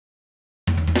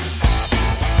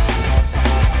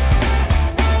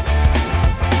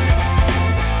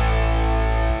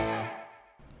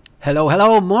Hello,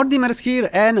 Mordimers here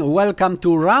and welcome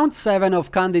to round 7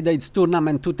 of Candidates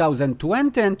Tournament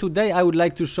 2020, and today I would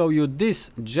like to show you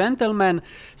this gentleman.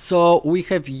 So we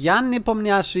have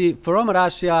Nepomniachtchi from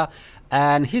Russia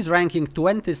and he's ranking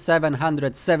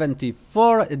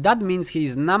 2774. That means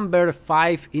he's number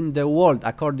 5 in the world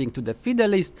according to the FIDE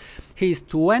list. He's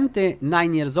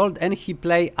 29 years old and he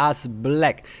plays as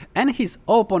black. And his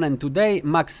opponent today,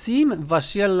 Maxime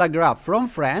Vachiere from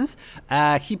France.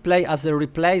 He plays as a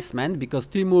replacement because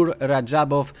Timur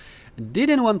Rajabov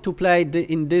didn't want to play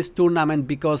in this tournament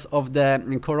because of the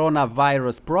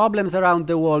coronavirus problems around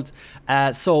the world.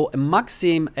 So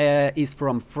Maxime is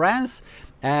from France.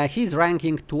 He's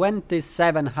ranking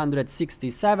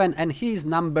 2767 and he's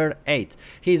number 8.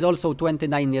 He's also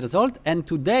 29 years old and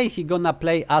today he gonna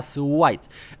play as white.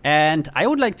 And I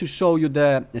would like to show you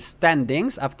the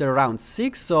standings after round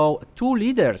 6. So two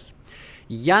leaders,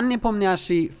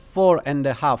 Nepomniachtchi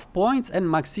 4.5 points and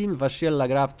Maxime Vachiere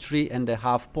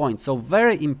 3.5 points. So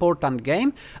very important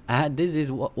game. This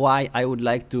is why I would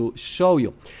like to show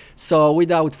you. So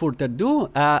without further ado,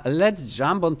 let's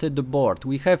jump onto the board.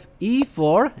 We have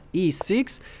e4,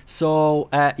 e6. So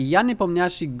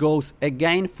Nepomniachtchi goes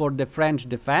again for the French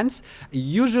defense.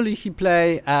 Usually he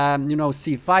play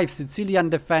c5 Sicilian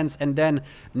defense and then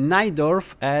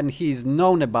Najdorf, and he's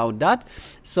known about that.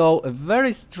 So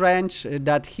very strange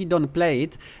that he don't play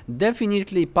it.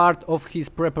 Definitely part of his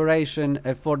preparation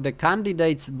for the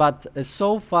candidates, but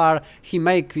so far he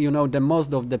make the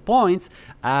most of the points,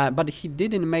 but he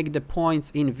didn't make the points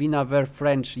in Winawer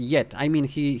French yet. I mean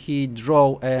he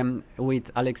draw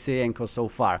with Alekseenko so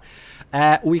far.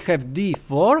 We have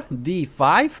d4,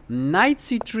 d5, knight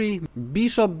c3,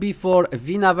 bishop b4,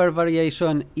 Winawer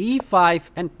variation, e5,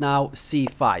 and now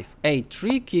c5,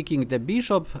 a3, kicking the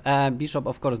bishop. Bishop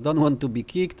of course don't want to be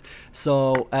kicked,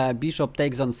 so bishop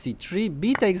takes on c3,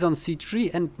 b takes on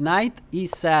c3, and knight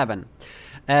e7.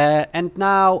 And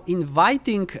now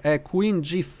inviting queen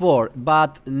g4,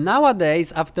 but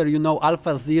nowadays after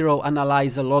AlphaZero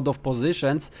analyze a lot of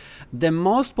positions, the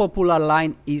most popular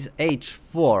line is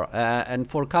h4, and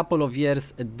for a couple of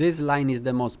years this line is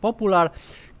the most popular.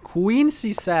 Queen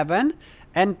c7,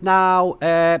 and now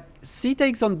c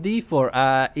takes on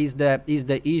d4 is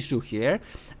the issue here.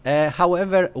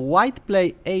 However, white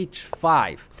play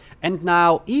h5, and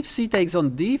now if c takes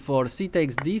on d4, c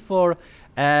takes d4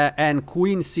 and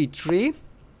queen c3,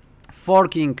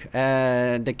 forking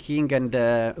the king and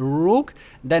the rook.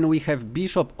 Then we have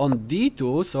bishop on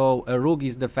d2, so a rook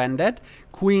is defended.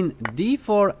 Queen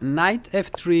d4, knight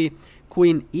f3,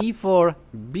 queen e4,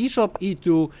 bishop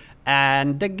e2,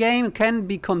 and the game can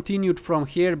be continued from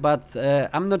here, but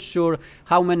I'm not sure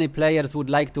how many players would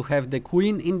like to have the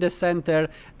queen in the center,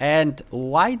 and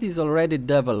white is already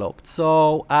developed,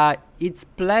 so it's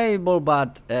playable,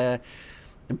 but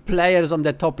players on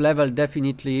the top level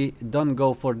definitely don't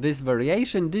go for this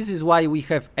variation. This is why we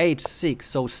have h6,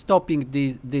 so stopping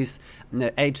this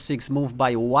h6 move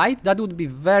by white. That would be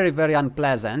very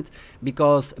unpleasant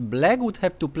because black would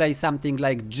have to play something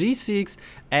like g6,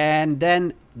 and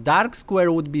then dark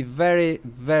square would be very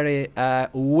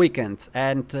weakened,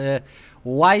 and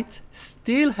white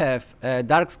still have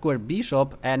dark square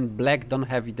bishop and black don't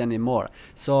have it anymore.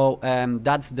 So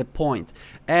that's the point.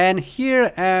 And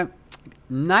here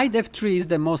knight f3 is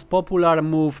the most popular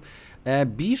move.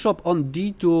 Bishop on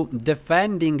d2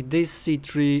 defending this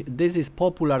c3. This is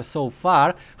popular so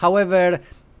far. However,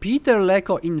 Peter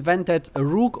Leko invented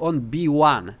rook on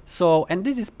b1. So, and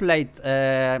this is played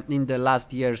in the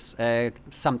last years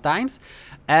sometimes.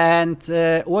 And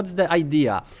what's the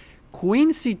idea?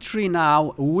 Queen c3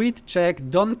 now with check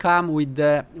don't come with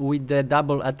the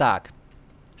double attack.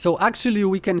 So actually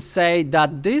we can say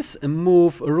that this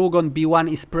move, rook on b1,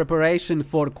 is preparation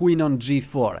for queen on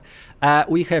g4.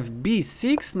 We have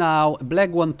b6 now.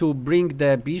 Black want to bring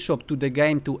the bishop to the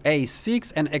game to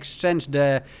a6 and exchange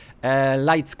the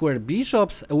light square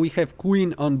bishops. We have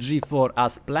queen on g4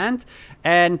 as planned,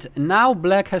 and now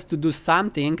black has to do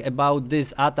something about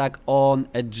this attack on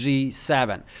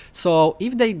g7. So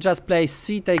if they just play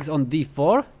c takes on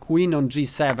d4, queen on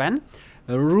g7,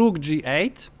 rook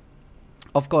g8,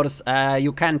 of course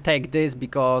you can't take this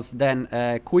because then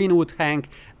queen would hang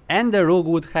and the rook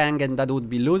would hang, and that would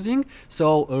be losing.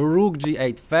 So rook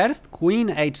g8 first, queen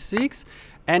h6,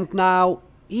 and now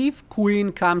if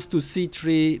queen comes to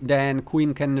c3, then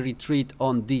queen can retreat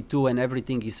on d2 and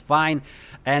everything is fine,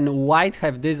 and white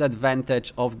have this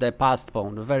advantage of the passed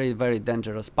pawn, very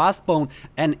dangerous passed pawn.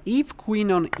 And if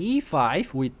queen on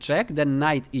e5 with check, then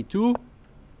knight e2,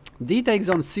 D takes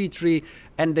on c3,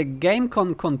 and the game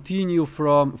can continue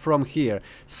from here.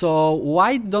 So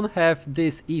white don't have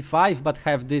this e5 but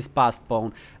have this passed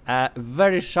pawn.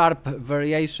 Very sharp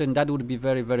variation, that would be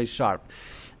very, very sharp.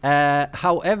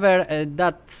 However,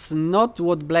 that's not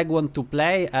what black want to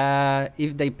play,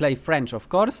 if they play French, of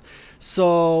course.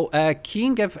 So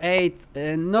king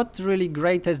f8, not really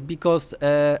greatest, because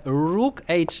rook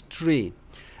h3,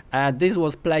 this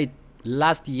was played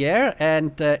last year,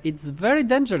 and it's very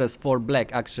dangerous for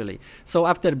black actually. So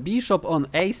after bishop on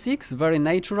a6, very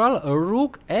natural,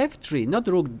 rook f3, not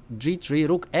rook g3,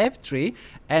 rook f3,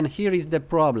 and here is the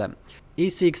problem.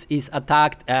 e6 is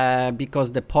attacked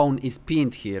because the pawn is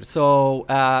pinned here. So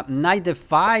knight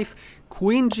f5,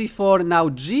 queen g4, now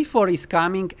g4 is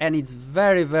coming, and it's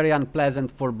very, very unpleasant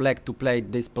for black to play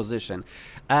this position.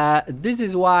 This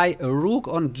is why rook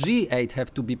on g8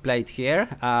 have to be played here.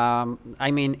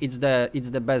 I mean, it's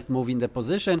the best move in the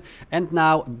position. And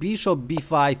now bishop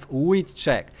b5 with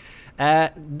check.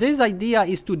 This idea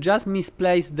is to just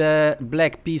misplace the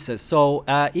black pieces. So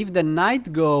if the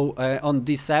knight go on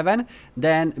d7,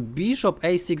 then bishop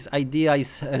a6 idea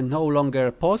is no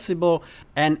longer possible.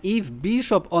 And if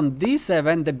bishop on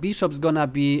d7, the bishop's gonna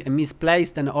be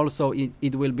misplaced, and also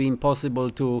it will be impossible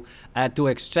to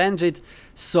exchange it.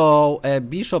 So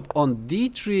bishop on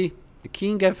d3,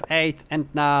 king f8, and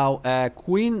now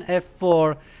queen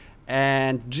f4.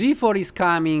 And g4 is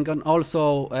coming, and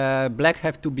also black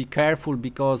have to be careful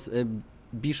because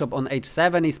bishop on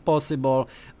h7 is possible.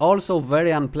 Also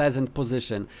very unpleasant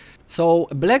position. So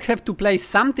black have to play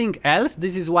something else.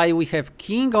 This is why we have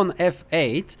king on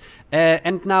f8,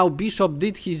 and now bishop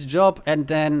did his job and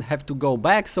then have to go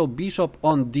back. So bishop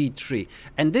on d3,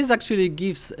 and this actually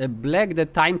gives black the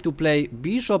time to play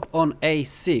bishop on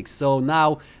a6. So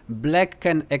now black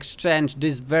can exchange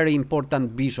this very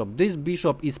important bishop. This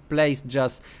bishop is placed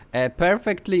just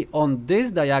perfectly on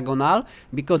this diagonal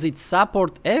because it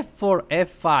supports f4,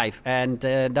 f5, and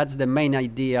that's the main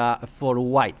idea for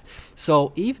white.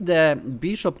 So if the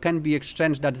bishop can be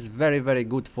exchanged, that is very, very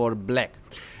good for black.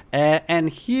 And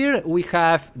here we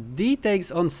have d takes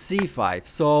on c5.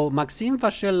 So Maxime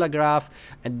Vachiere Lagrave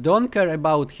don't care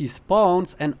about his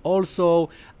pawns, and also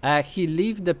he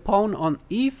leave the pawn on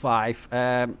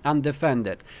e5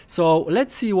 undefended. So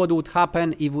let's see what would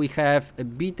happen if we have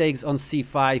b takes on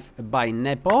c5 by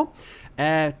Nepo.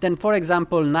 Then for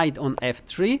example knight on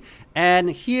f3,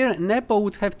 and here Nepo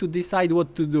would have to decide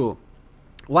what to do.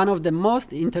 One of the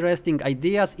most interesting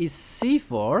ideas is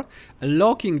c4,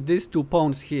 locking these two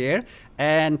pawns here,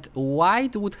 and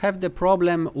white would have the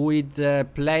problem with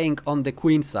playing on the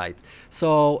queen side.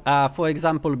 So for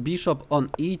example bishop on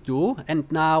e2, and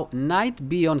now knight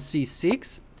b on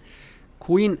c6,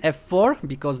 queen f4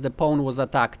 because the pawn was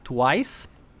attacked twice.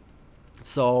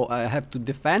 So I have to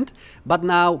defend, but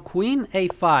now queen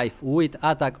a5 with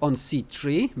attack on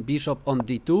c3, bishop on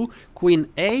d2, queen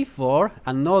a4,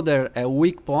 another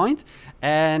weak point,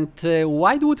 and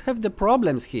white would have the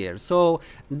problems here. So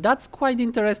that's quite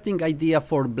interesting idea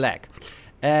for black.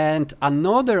 And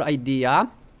another idea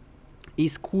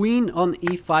is queen on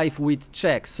e5 with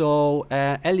check, so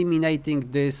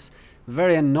eliminating this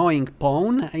very annoying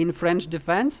pawn in French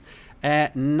defense.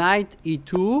 Knight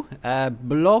e2,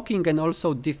 blocking and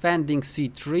also defending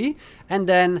c3, and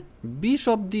then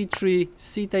bishop d3,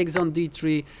 c takes on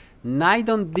d3, knight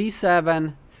on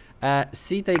d7,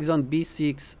 c takes on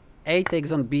b6, a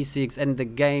takes on b6, and the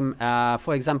game,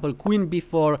 for example, queen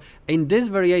b4. In this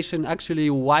variation,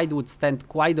 actually, white would stand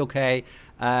quite okay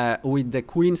with the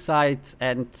queen side,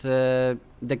 and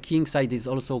the king side is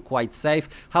also quite safe.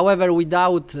 However,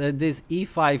 without this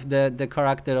e5, the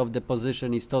character of the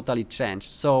position is totally changed.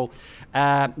 So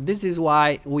this is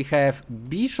why we have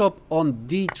bishop on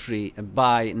d3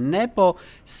 by Nepo,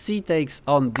 c takes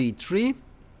on d3.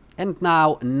 And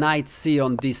now knight c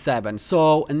on d7.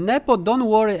 So Nepo, don't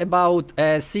worry about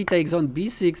c takes on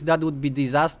b6. That would be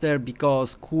disaster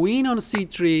because queen on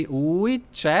c3 with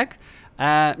check,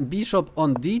 bishop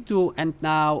on d2, and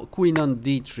now queen on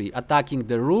d3, attacking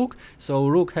the rook. So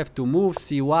rook have to move,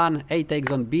 c1, a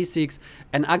takes on b6,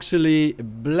 and actually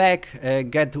black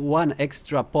get one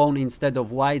extra pawn instead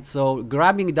of white. So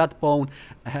grabbing that pawn,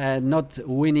 not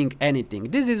winning anything.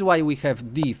 This is why we have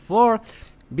d4.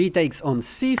 B takes on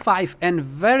c5, and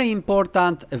very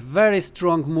important, very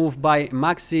strong move by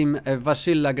Maxime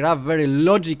Vachiere Lagrave, very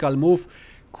logical move,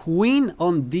 queen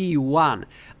on d1.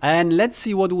 And let's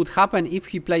see what would happen if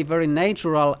he play very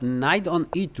natural knight on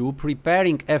e2,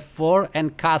 preparing f4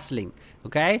 and castling.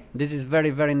 Okay, this is very,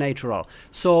 very natural.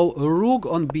 So rook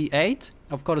on b8,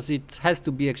 of course it has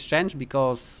to be exchanged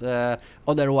because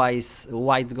otherwise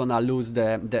white gonna lose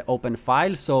the open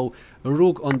file. So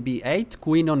rook on b8,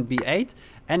 queen on b8,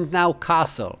 and now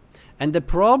castle. And the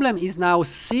problem is now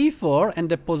c4, and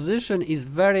the position is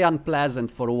very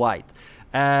unpleasant for white.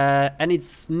 And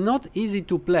it's not easy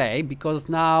to play because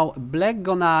now black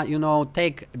gonna, you know,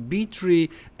 take b3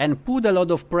 and put a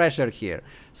lot of pressure here.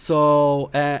 So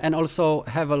and also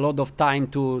have a lot of time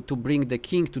to bring the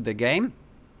king to the game.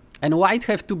 And white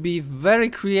have to be very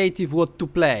creative what to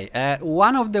play.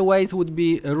 One of the ways would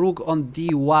be rook on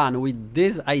d1 with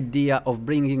this idea of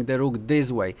bringing the rook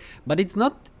this way. But it's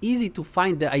not easy to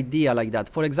find the idea like that.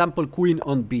 For example, queen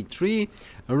on b3,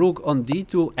 rook on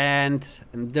d2, and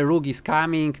the rook is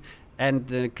coming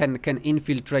and can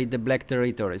infiltrate the black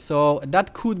territory. So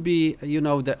that could be, you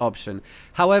know, the option.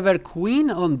 However,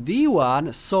 queen on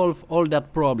d1 solve all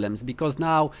that problems because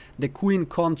now the queen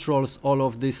controls all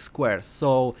of these squares.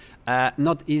 So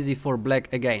not easy for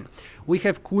black again. We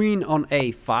have queen on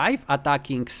a5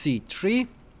 attacking c3,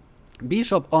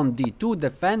 bishop on d2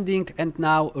 defending, and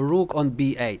now rook on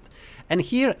b8. And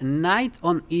here knight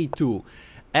on e2.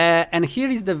 And here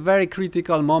is the very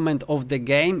critical moment of the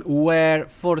game where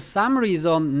for some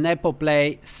reason Nepo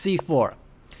play c4.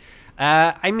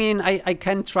 I mean, I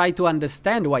can try to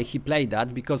understand why he played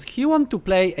that, because he want to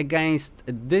play against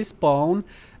this pawn.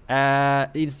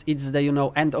 It's the, you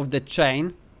know, end of the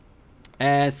chain.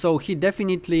 So he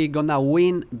definitely gonna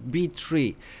win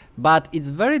b3. But it's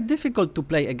very difficult to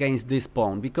play against this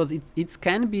pawn because it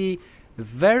can be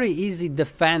very easy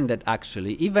defended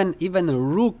actually. Even a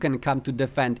rook can come to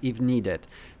defend if needed.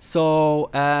 So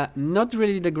not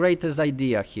really the greatest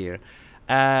idea here.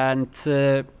 And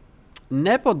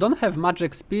Nepo don't have much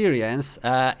experience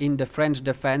in the French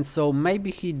defense, so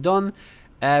maybe he don't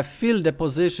feel the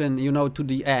position, you know, to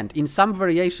the end. In some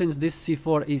variations this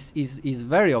c4 is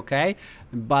very okay,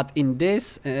 but in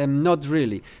this not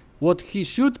really. What he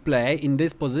should play in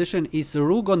this position is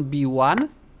rook on b1,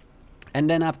 and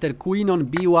then after queen on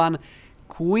b1,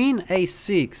 queen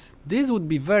a6. This would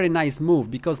be very nice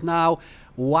move because now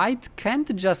white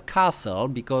can't just castle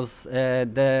because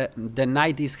the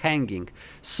knight is hanging.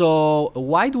 So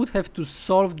white would have to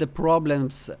solve the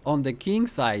problems on the king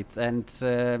side and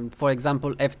for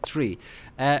example f3.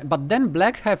 But then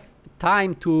black have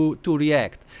time to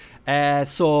react.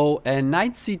 So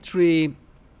knight c3,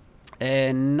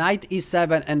 knight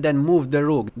e7, and then move the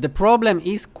rook. The problem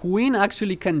is queen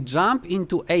actually can jump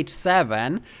into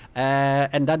h7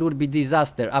 and that would be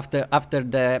disaster after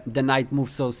the knight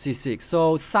moves so c6.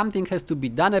 So something has to be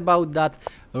done about that.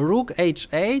 Rook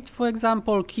h8 for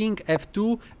example, king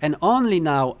f2, and only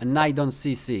now knight on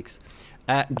c6.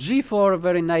 g4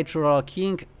 very natural,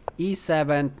 king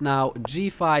e7, now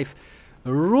g5,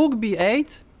 rook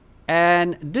b8.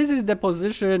 And this is the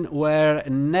position where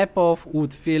Nepo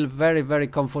would feel very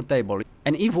comfortable.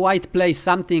 And if white plays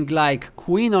something like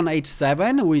queen on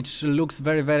h7, which looks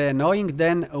very annoying,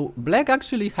 then black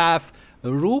actually have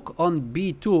rook on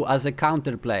b2 as a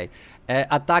counterplay,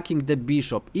 attacking the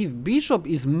bishop. If bishop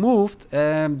is moved,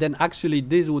 then actually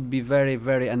this would be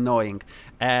very annoying,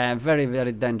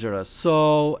 very dangerous.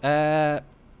 So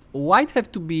white have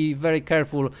to be very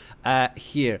careful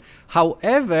here.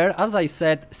 However, as I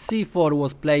said, c4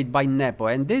 was played by Nepo,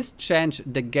 and this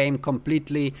changed the game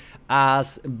completely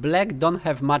as black don't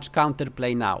have much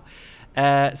counterplay now.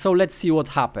 So let's see what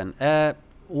happened.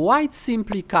 White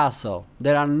simply castle.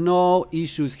 There are no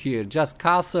issues here. Just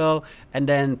castle and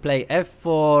then play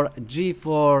f4,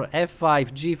 g4,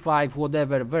 f5, g5,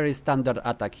 whatever. Very standard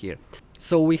attack here.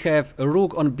 So we have a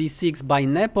rook on b6 by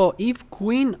Nepo. If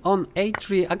queen on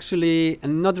a3, actually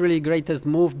not really greatest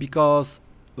move because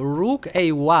rook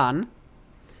a1,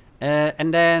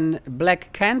 and then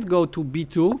black can't go to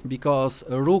b2 because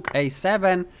rook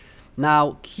a7.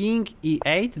 Now king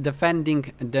e8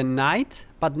 defending the knight,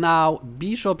 but now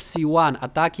bishop c1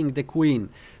 attacking the queen.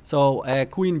 So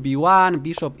queen b1,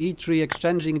 bishop e3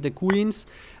 exchanging the queens.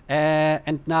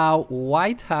 And now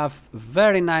white have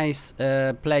very nice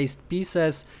placed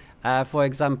pieces. For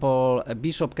example, a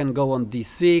bishop can go on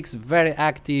d6, very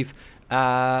active.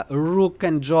 Rook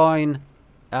can join.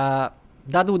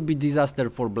 That would be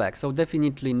disaster for black, so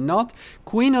definitely not.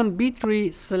 Queen on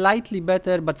b3 slightly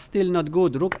better, but still not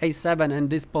good. Rook a7 and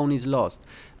this pawn is lost.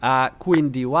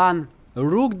 Queen d1,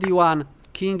 rook d1,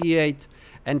 king e8,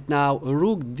 and now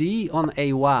rook d on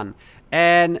a1.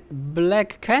 And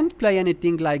black can't play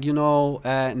anything like, you know,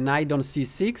 knight on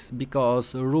c6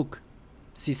 because rook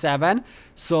c7.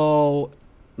 So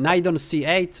knight on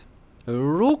c8,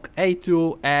 rook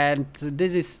a2, and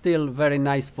this is still very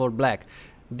nice for black.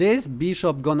 this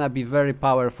bishop gonna be very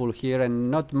powerful here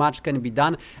and not much can be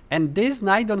done. And this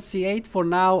knight on c8 for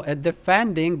now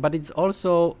defending, but it's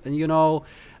also, you know,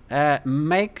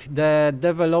 make the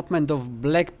development of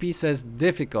black pieces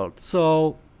difficult.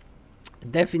 So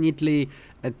definitely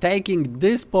taking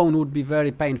this pawn would be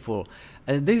very painful.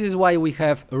 This is why we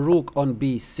have rook on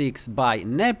b6 by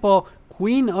Nepo,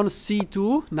 queen on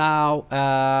c2.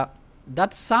 Now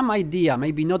that's some idea,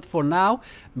 maybe not for now,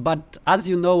 but as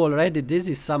you know already, this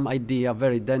is some idea,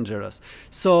 very dangerous.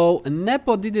 So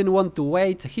Nepo didn't want to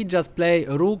wait, he just played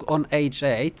rook on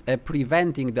h8,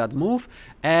 preventing that move.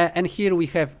 And here we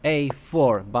have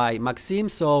a4 by Maxime,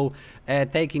 so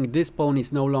taking this pawn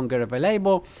is no longer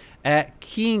available.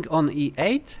 King on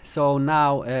e8, so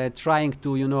now trying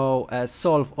to, you know,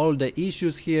 solve all the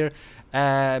issues here,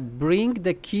 bring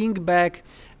the king back,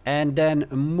 and then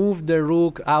move the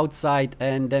rook outside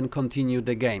and then continue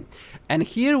the game. And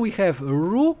here we have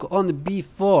rook on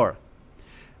b4.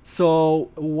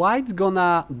 So white's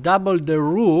gonna double the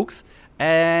rooks,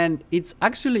 and it's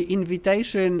actually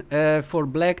invitation for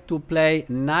black to play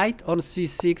knight on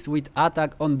c6 with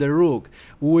attack on the rook,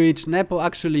 which Nepo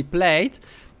actually played.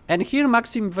 And here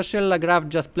Maxime Vachiere Lagrave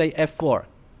just play f4.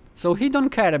 So he don't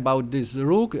care about this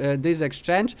rook, this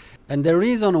exchange. And the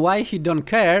reason why he don't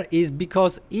care is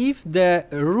because if the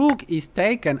rook is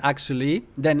taken actually,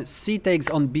 then c takes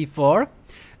on b4.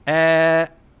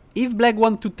 If black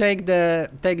want to take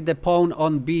the pawn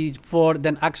on b4,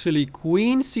 then actually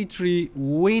queen c3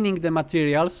 winning the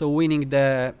material, so winning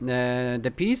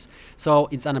the piece. So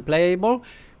it's unplayable.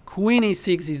 Queen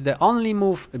e6 is the only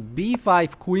move,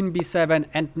 b5, queen b7,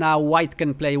 and now white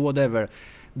can play whatever.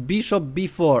 Bishop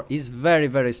b4 is very,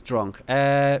 very strong.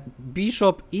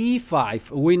 Bishop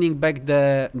e5, winning back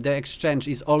the exchange,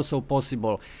 is also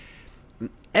possible.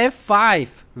 f5,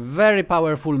 very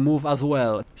powerful move as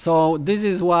well. So this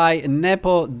is why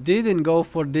Nepo didn't go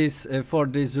for this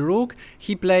rook.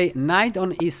 He played knight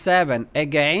on e7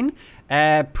 again,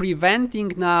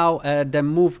 preventing now the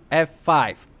move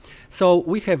f5. So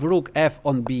we have rook f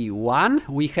on b1,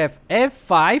 we have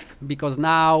f5, because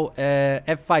now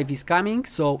f5 is coming,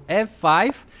 so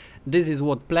f5, this is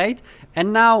what played.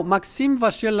 And now Maxime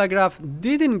Vachiere Lagrave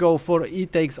didn't go for e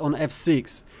takes on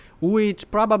f6,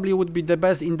 which probably would be the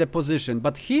best in the position,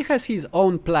 but he has his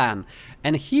own plan,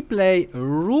 and he play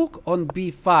rook on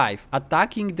b5,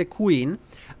 attacking the queen.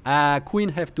 Queen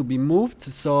have to be moved,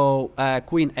 so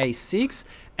queen a6,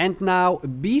 and now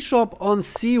bishop on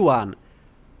c1.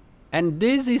 And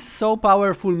this is so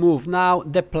powerful move. Now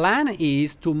the plan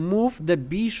is to move the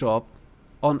bishop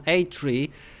on a3,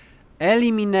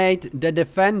 eliminate the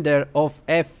defender of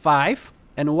f5,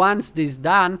 and once this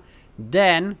done,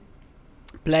 then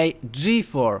play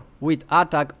g4 with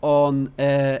attack on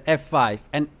f5.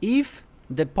 And if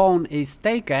the pawn is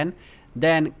taken,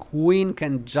 then queen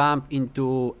can jump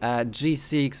into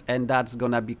g6, and that's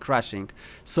gonna be crashing.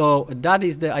 So that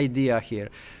is the idea here.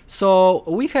 So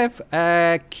we have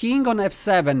king on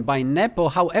f7 by Nepo.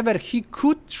 However, he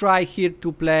could try here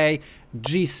to play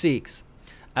g6.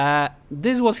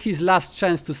 This was his last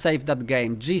chance to save that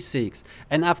game, g6.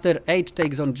 And after h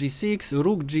takes on g6,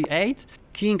 rook g8,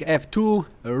 king f2,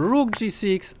 rook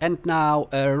g6, and now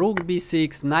rook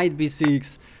b6, knight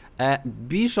b6,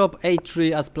 bishop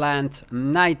a3 as planned,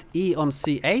 knight e on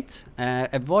c8,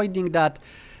 avoiding that,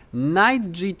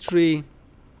 knight g3,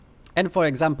 and for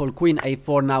example queen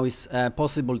a4 now is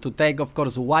possible to take. Of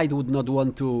course white would not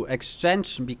want to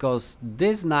exchange, because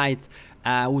this knight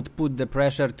would put the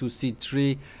pressure to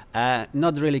c3,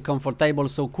 not really comfortable,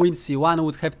 so queen c1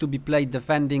 would have to be played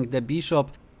defending the bishop.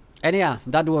 And yeah,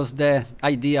 that was the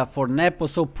idea for Nepo,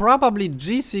 so probably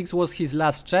g6 was his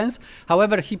last chance.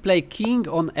 However, he played king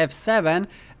on f7,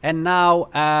 and now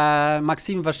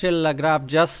Maxime Vachiere Lagrave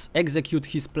just execute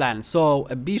his plan. So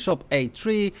bishop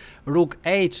a3, rook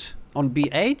h on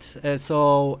b8,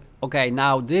 so okay,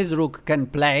 now this rook can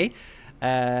play.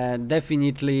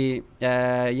 Definitely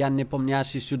Jan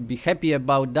Nepomniachtchi should be happy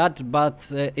about that,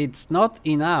 but it's not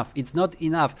enough. It's not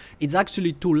enough. It's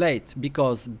actually too late,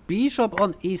 because bishop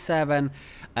on e7,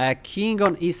 king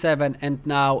on e7, and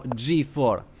now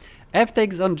g4. F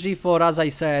takes on g4, as I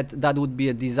said, that would be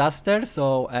a disaster,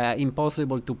 so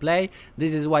impossible to play.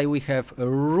 This is why we have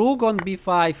rook on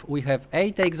b5, we have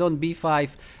a takes on b5,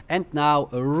 and now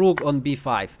rook on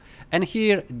b5. And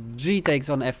here g takes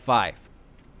on f5.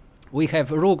 We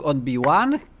have rook on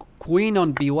b1, queen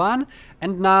on b1,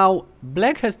 and now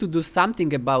black has to do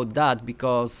something about that,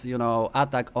 because, you know,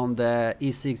 attack on the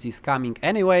e6 is coming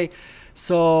anyway.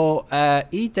 So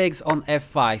e takes on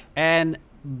f5, and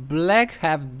black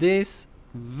have this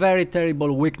very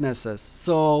terrible weaknesses.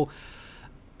 So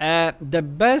The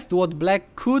best what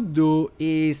black could do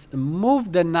is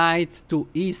move the knight to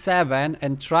e7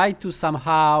 and try to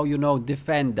somehow, you know,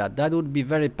 defend that. That would be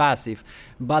very passive.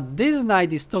 But this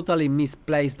knight is totally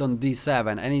misplaced on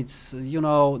d7 and it's, you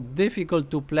know,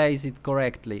 difficult to place it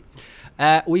correctly.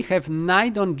 We have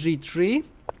knight on g3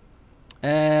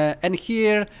 and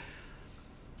here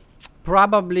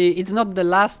probably it's not the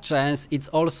last chance, it's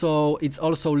also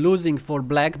losing for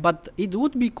black, but it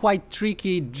would be quite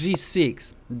tricky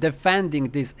g6 defending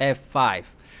this f5.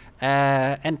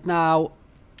 And now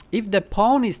if the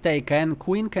pawn is taken,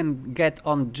 queen can get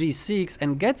on g6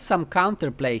 and get some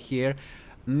counterplay here,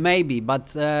 maybe,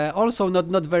 but also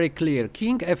not very clear.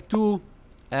 King f2,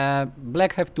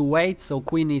 black have to wait, so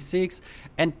queen e6,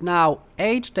 and now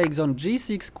h takes on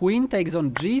g6, queen takes on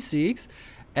g6.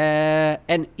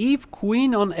 And if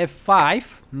queen on f5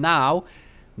 now,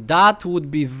 that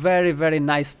would be very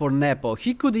nice for Nepo.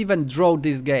 He could even draw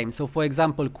this game. So for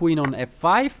example, queen on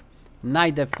f5,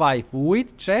 knight f5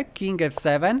 with check, king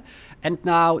f7, and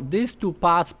now these two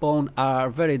pass pawn are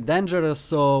very dangerous.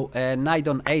 So knight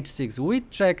on h6 with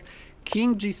check,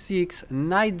 king g6,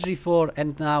 knight g4,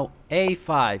 and now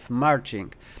a5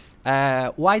 marching.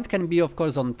 White can be of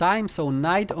course on time, so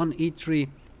knight on e3,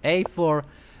 a4,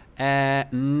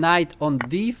 knight on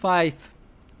d5,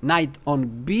 knight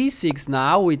on b6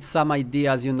 now with some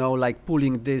ideas, you know, like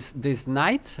pulling this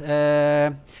knight,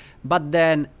 but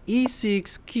then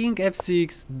e6, king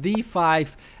f6, d5,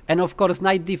 and of course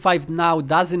knight d5 now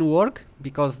doesn't work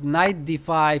because knight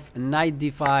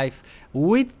d5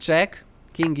 with check,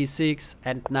 king e6,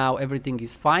 and now everything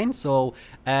is fine, so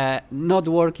not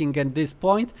working at this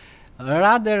point.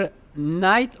 Rather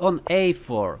knight on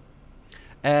a4,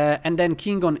 and then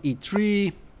king on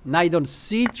e3, knight on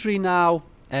c3 now,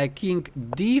 king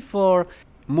d4,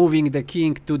 moving the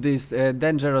king to these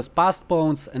dangerous passed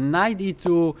pawns, knight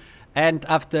e2, and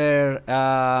after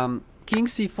king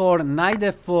c4, knight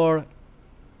f4,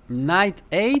 knight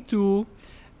a2,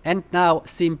 and now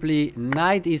simply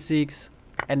knight e6,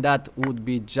 and that would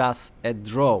be just a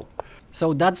draw.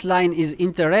 So that line is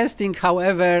interesting.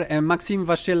 However, Maxime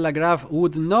Vachiere Lagrave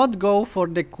would not go for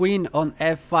the queen on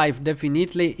f5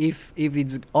 definitely if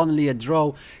it's only a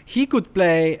draw. He could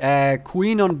play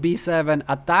queen on b7,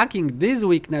 attacking this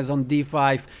weakness on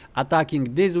d5,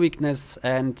 attacking this weakness,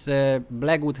 and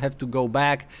black would have to go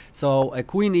back. So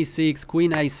queen e6,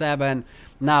 queen a7.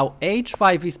 Now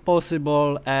h5 is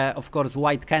possible. Of course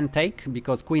white can take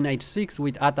because queen h6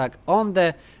 with attack on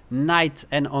the knight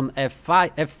and on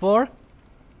f4.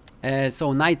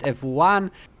 So knight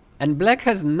f1, and black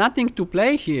has nothing to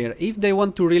play here. If they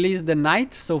want to release the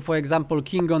knight, so for example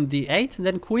king on d8,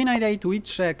 then queen e8 with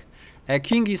check,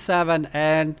 king e7,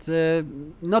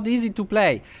 and not easy to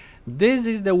play. This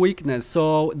is the weakness,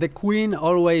 so the queen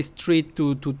always treat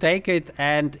to take it,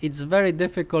 and it's very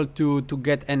difficult to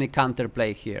get any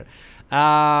counterplay here.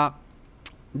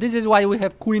 This is why we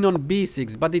have queen on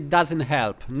b6, but it doesn't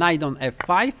help. Knight on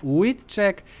f5 with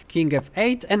check, king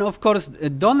f8, and of course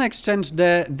don't exchange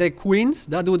the queens.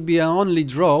 That would be an only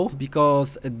draw,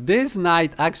 because this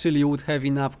knight actually would have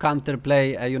enough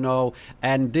counterplay, you know,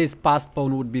 and this passed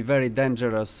pawn would be very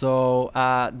dangerous, so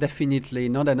definitely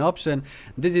not an option.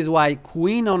 This is why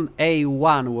queen on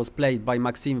a1 was played by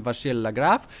Maxime Vachiere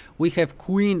Lagrave. We have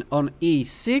queen on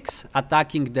e6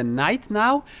 attacking the knight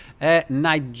now,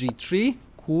 knight g3,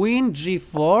 queen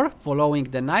g4 following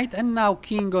the knight, and now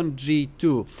king on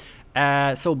g2.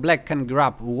 So black can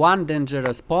grab one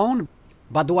dangerous pawn,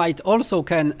 but white also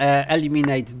can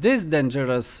eliminate this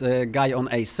dangerous guy on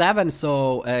a7,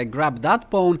 so grab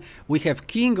that pawn. We have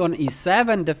king on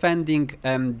e7 defending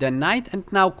the knight, and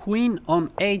now queen on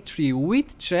a3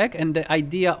 with check, and the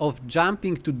idea of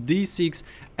jumping to d6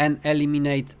 and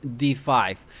eliminate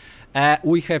d5.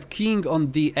 We have king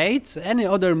on d8. Any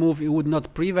other move would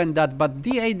not prevent that, but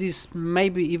d8 is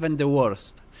maybe even the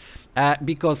worst,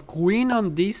 because queen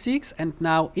on d6 and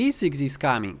now e6 is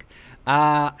coming,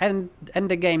 and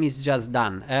the game is just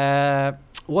done.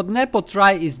 What Nepo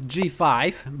try is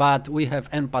g5, but we have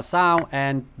en passant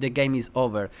and the game is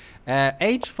over.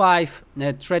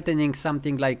 h5 threatening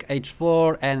something like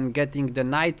h4 and getting the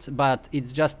knight, but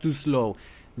it's just too slow.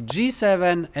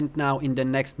 g7, and now in the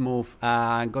next move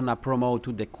gonna promote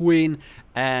to the queen,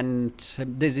 and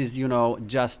this is, you know,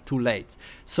 just too late.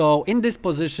 So in this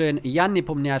position Jan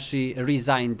Nepomniachtchi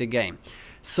resigned the game.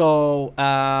 So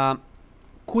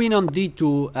queen on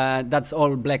d2, that's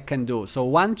all black can do. So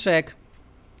one check,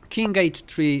 king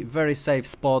h3, very safe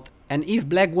spot. And if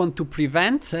black want to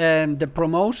prevent the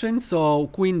promotion, so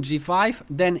queen g5,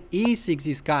 then e6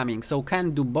 is coming. So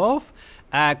can do both.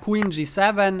 Queen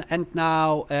g7, and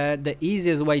now the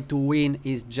easiest way to win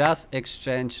is just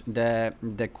exchange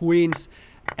the queens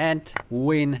and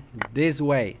win this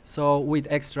way. So with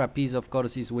extra piece, of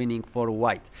course, is winning for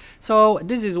white. So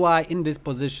this is why in this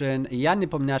position Jan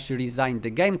Nepomniachtchi resigned the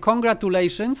game.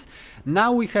 Congratulations.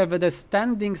 Now we have the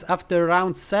standings after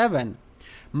round 7.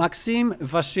 Maxime,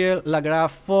 Vachiere,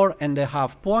 Lagrave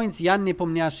 4.5 points, Jan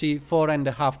Nepomniachtchi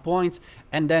 4.5 points,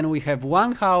 and then we have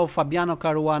Wang Hao, Fabiano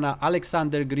Caruana,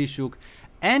 Alexander Grishuk,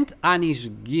 and Anish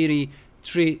Giri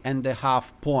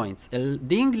 3.5 points.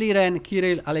 Ding Liren,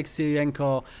 Kirill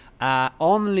Alekseenko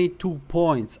only 2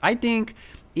 points. I think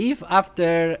if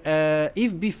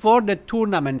before the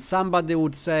tournament somebody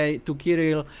would say to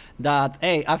Kirill that,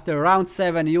 hey, after round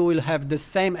 7 you will have the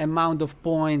same amount of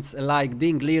points like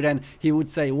Ding Liren, he would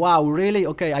say, wow, really?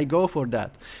 Okay, I go for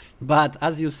that. But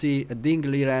as you see, Ding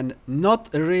Liren, not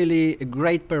really a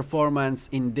great performance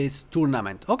in this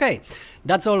tournament. Okay,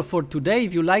 that's all for today.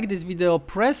 If you like this video,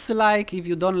 press like. If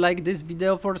you don't like this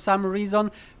video for some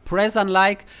reason, press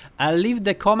unlike. Leave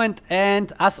the comment,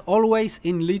 and as always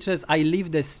in Liches, I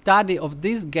leave the study of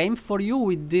this game for you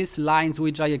with these lines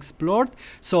which I explored.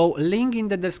 So link in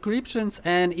the descriptions,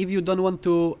 and if you don't want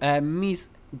to miss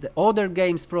the other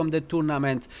games from the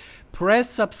tournament, press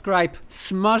subscribe,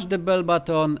 smash the bell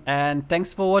button, and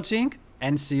thanks for watching,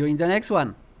 and see you in the next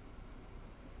one.